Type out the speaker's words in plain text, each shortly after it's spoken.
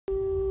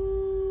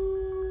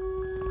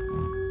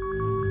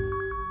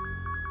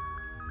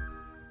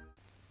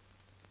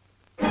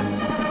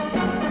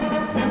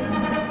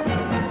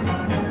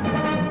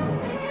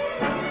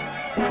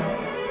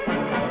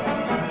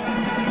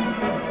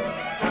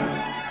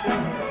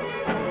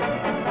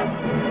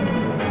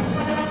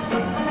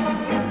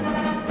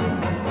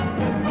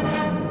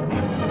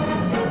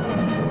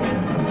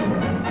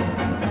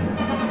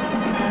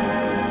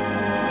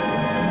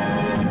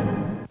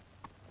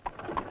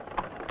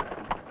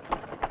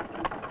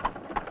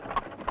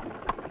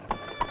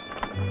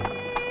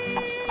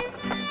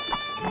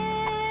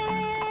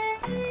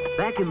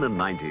Back in the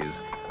 90s,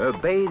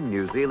 urbane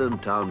New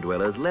Zealand town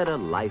dwellers led a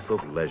life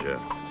of leisure.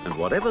 And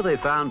whatever they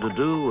found to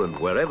do and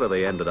wherever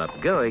they ended up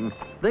going,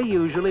 they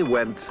usually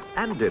went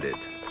and did it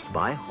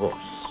by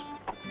horse.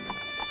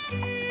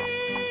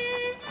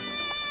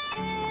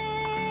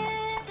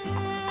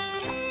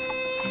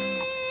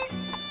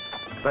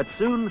 But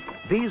soon,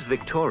 these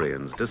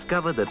Victorians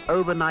discovered that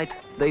overnight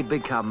they'd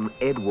become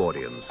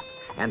Edwardians,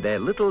 and their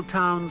little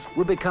towns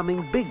were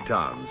becoming big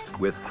towns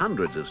with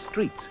hundreds of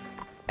streets,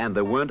 and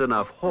there weren't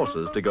enough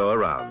horses to go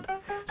around.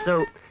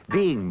 So,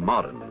 being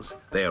moderns,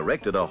 they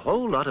erected a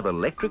whole lot of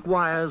electric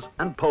wires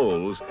and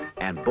poles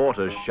and bought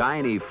a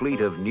shiny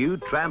fleet of new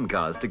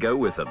tramcars to go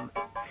with them.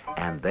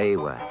 And they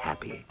were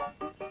happy.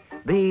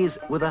 These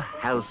were the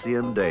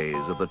halcyon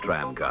days of the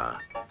tramcar.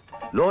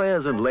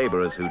 Lawyers and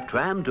labourers who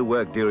trammed to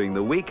work during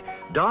the week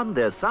donned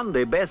their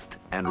Sunday best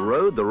and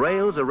rode the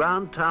rails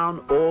around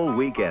town all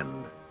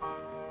weekend.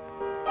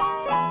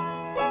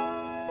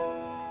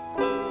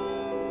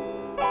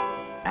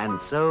 And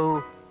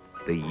so,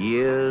 the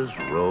years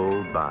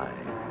rolled by.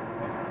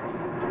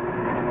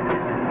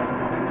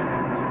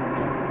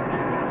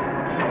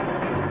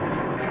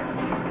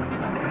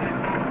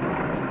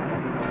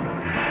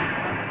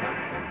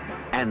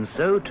 And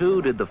so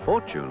too did the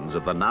fortunes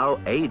of the now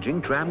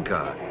aging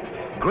tramcar.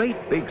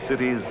 Great big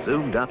cities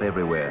zoomed up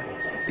everywhere.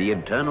 The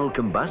internal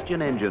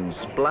combustion engine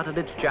spluttered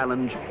its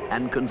challenge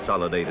and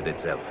consolidated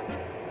itself.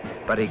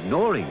 But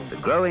ignoring the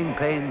growing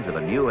pains of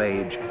a new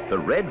age, the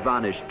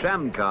red-varnished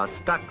tramcar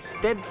stuck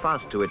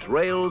steadfast to its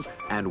rails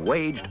and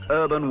waged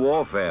urban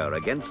warfare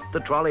against the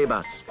trolley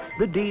bus,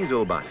 the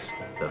diesel bus,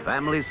 the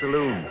family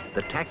saloon,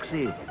 the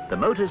taxi, the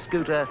motor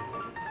scooter,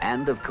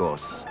 and, of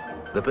course,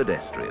 the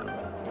pedestrian.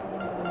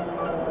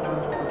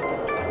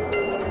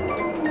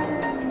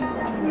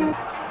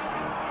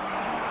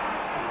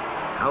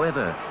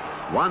 However,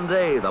 one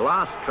day the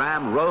last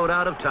tram rode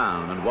out of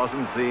town and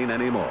wasn't seen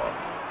anymore.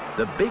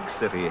 The big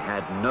city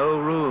had no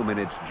room in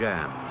its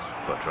jams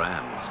for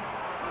trams.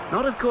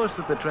 Not, of course,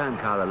 that the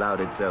tramcar allowed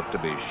itself to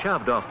be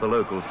shoved off the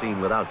local scene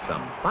without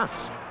some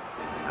fuss.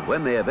 And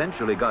when they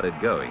eventually got it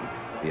going,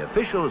 the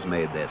officials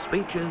made their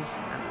speeches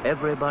and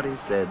everybody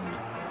said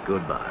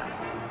goodbye.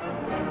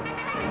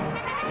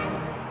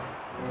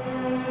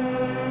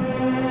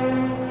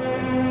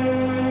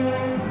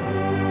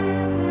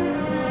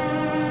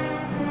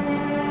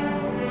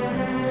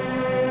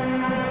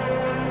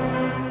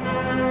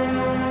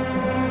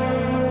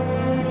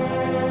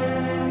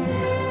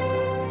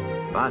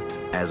 But,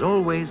 as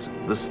always,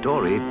 the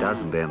story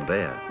doesn't end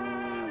there.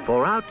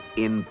 For out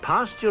in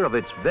pasture of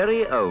its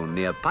very own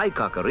near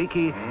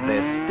Paikakariki,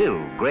 there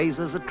still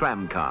grazes a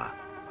tramcar,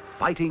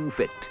 fighting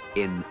fit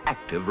in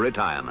active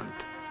retirement.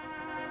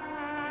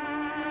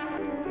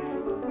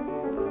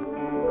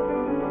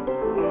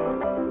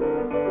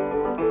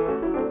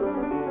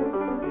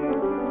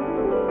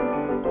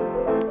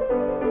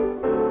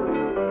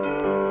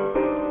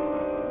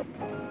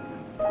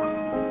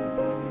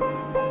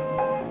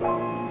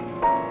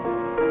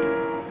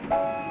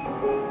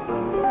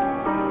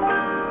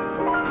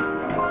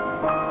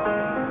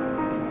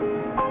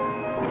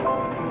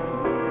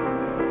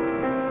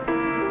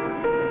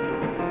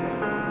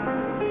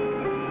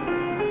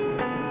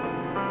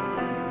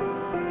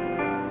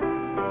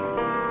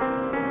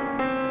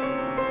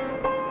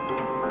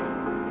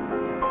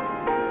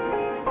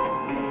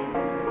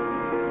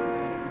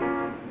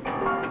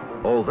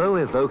 Although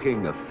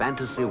evoking a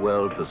fantasy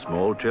world for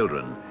small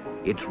children,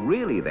 it's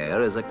really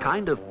there as a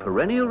kind of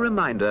perennial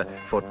reminder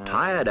for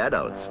tired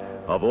adults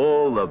of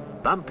all the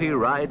bumpy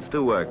rides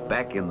to work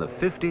back in the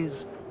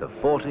 50s, the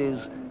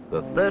 40s,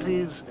 the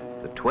 30s,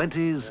 the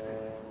 20s,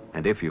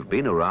 and if you've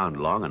been around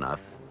long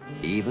enough,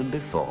 even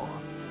before.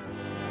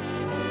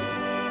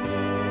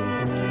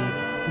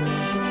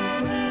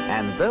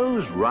 And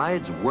those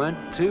rides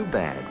weren't too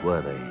bad,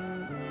 were they?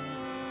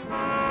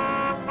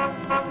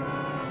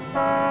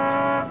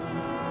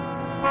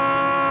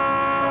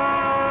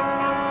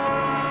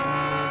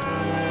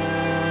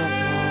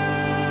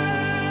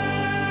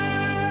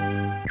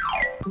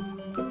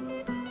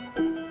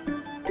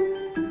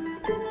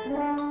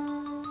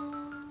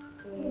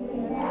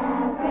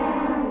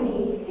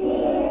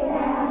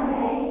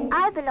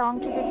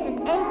 To the St.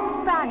 Aidan's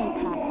Brownie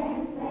Pack,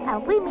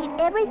 and we meet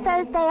every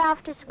Thursday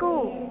after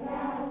school.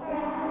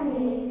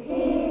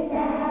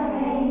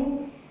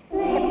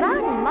 The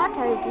brownie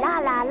motto is la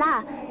la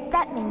la.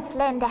 That means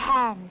lend a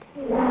hand.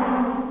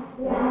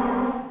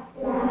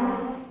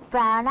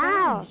 Brown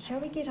owl. Shall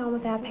we get on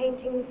with our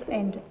paintings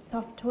and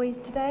soft toys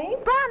today?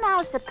 Brown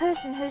owl's the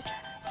person who's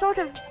sort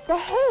of the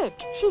head.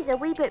 She's a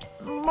wee bit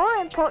more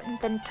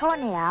important than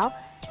Tawny Owl.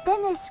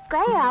 Then there's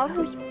Grey Owl,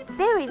 who's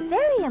very,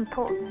 very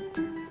important.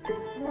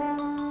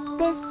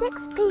 There's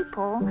 6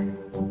 people,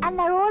 and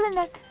they're all in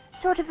a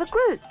sort of a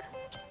group.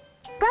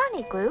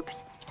 Brownie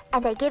groups,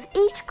 and they give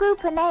each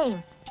group a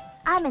name.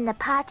 I'm in the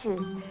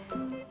Patus.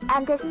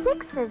 And the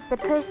 6th is the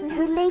person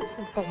who leads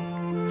the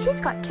thing. She's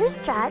got 2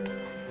 stripes,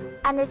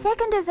 and the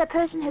 2nd is the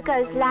person who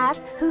goes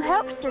last, who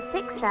helps the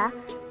 6er,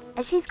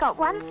 and she's got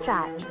 1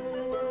 stripe.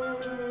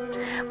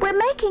 We're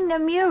making the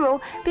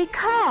mural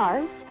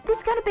because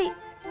there's going to be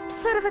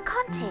sort of a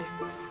contest,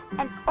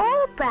 and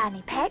all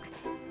brownie packs,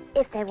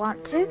 if they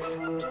want to,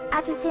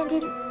 are to send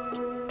in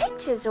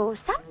pictures or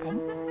something.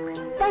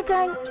 They're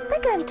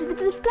going to the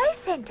display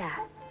centre.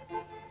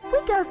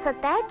 We go for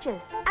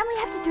badges, and we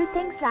have to do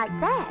things like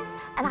that.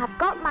 And I've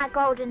got my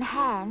golden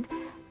hand,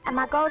 and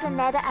my golden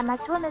ladder, and my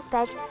swimmer's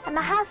badge, and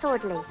my house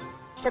orderly.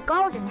 The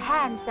golden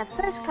hand's the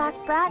first-class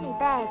brownie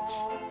badge.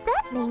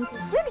 That means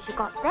as soon as you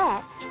got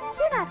that,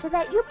 soon after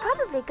that you'll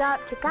probably go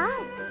up to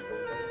guides.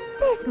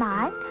 There's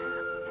mine.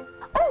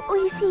 Oh,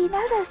 you see, you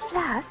know those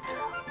flowers?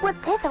 Well,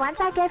 they're the ones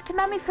I gave to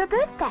Mummy for her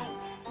birthday.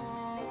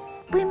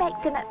 We make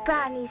them at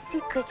Brownie's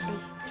secretly.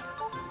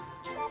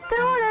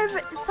 They're all over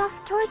at the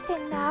soft toy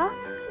thing now,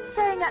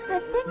 sewing up the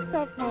things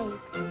they've made.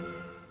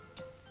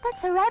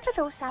 That's a rabbit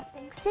or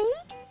something, see?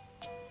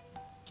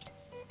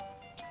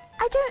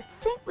 I don't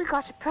think we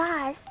got a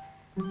prize.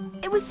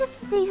 It was just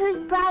to see whose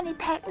brownie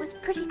pack was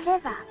pretty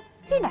clever.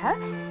 You know,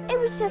 it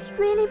was just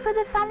really for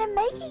the fun of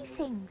making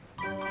things.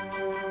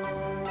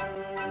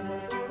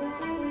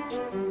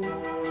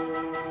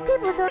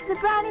 People thought the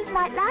brownies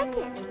might like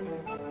it.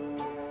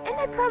 And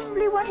they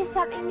probably wanted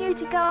something new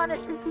to go on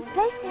at the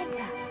display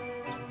centre.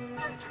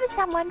 For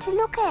someone to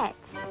look at.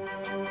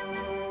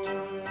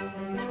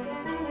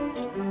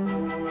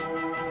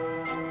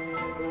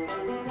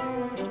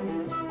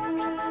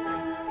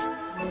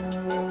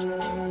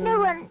 No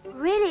one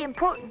really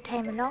important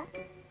came along.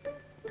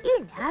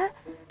 You know,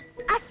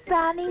 us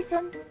brownies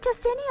and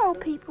just any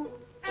old people.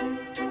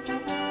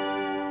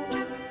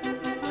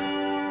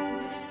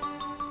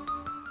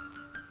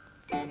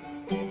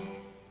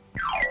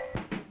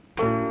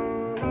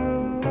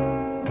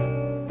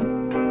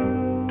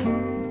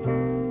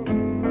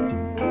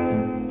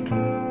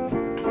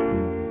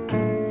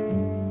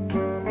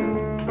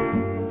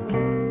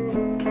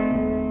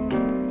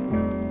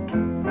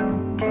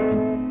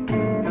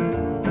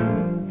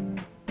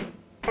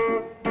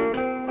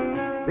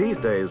 These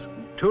days,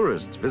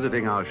 tourists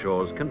visiting our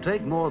shores can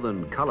take more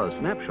than colour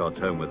snapshots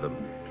home with them.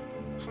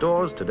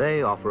 Stores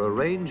today offer a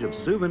range of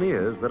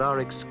souvenirs that are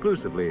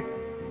exclusively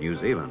New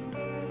Zealand.